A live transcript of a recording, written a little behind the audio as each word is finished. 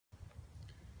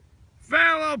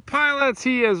Fellow pilots,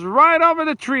 he is right over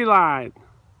the tree line.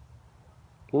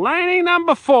 Landing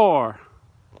number 4.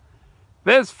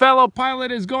 This fellow pilot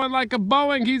is going like a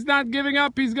Boeing. He's not giving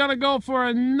up. He's going to go for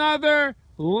another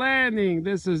landing.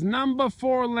 This is number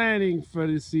 4 landing for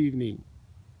this evening.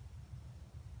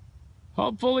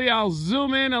 Hopefully I'll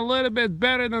zoom in a little bit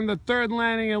better than the 3rd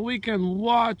landing and we can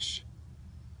watch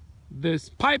this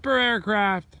Piper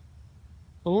aircraft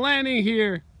landing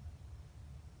here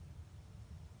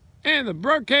in the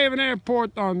Brookhaven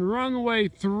Airport on runway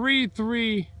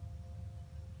 33,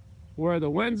 where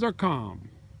the winds are calm.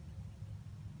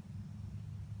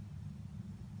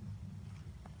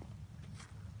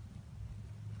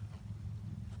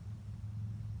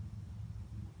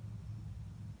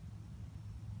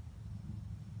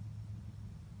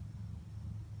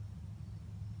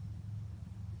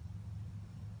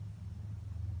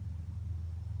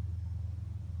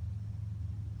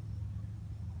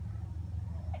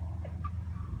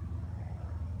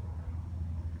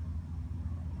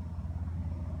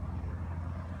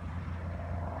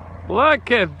 Look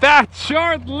at that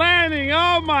short landing.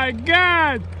 Oh my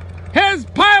God. His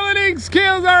piloting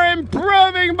skills are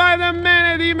improving by the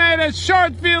minute. He made a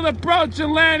short field approach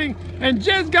and landing and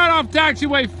just got off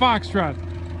taxiway Foxtrot.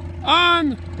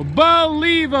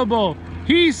 Unbelievable.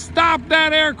 He stopped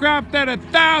that aircraft at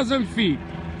 1,000 feet.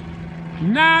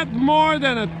 Not more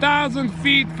than 1,000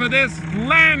 feet for this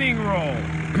landing roll.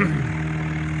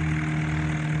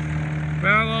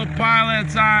 Fellow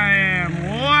pilots, I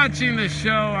am watching the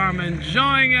show. I'm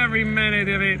enjoying every minute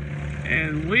of it.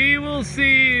 And we will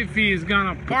see if he's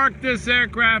gonna park this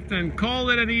aircraft and call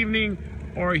it an evening,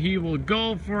 or he will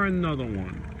go for another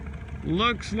one.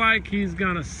 Looks like he's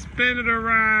gonna spin it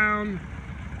around.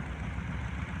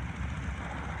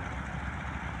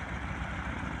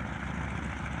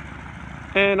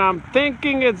 And I'm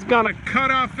thinking it's gonna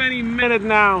cut off any minute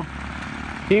now.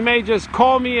 He may just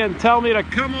call me and tell me to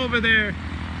come over there,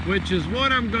 which is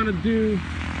what I'm gonna do.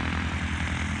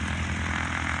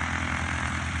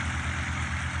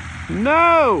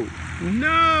 No,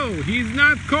 he's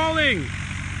not calling.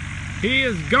 He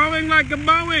is going like a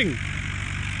Boeing.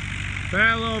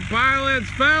 Fellow pilots,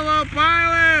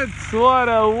 what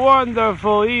a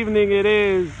wonderful evening it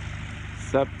is.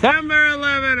 September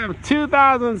 11th of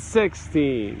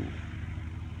 2016.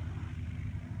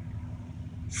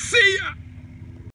 See ya!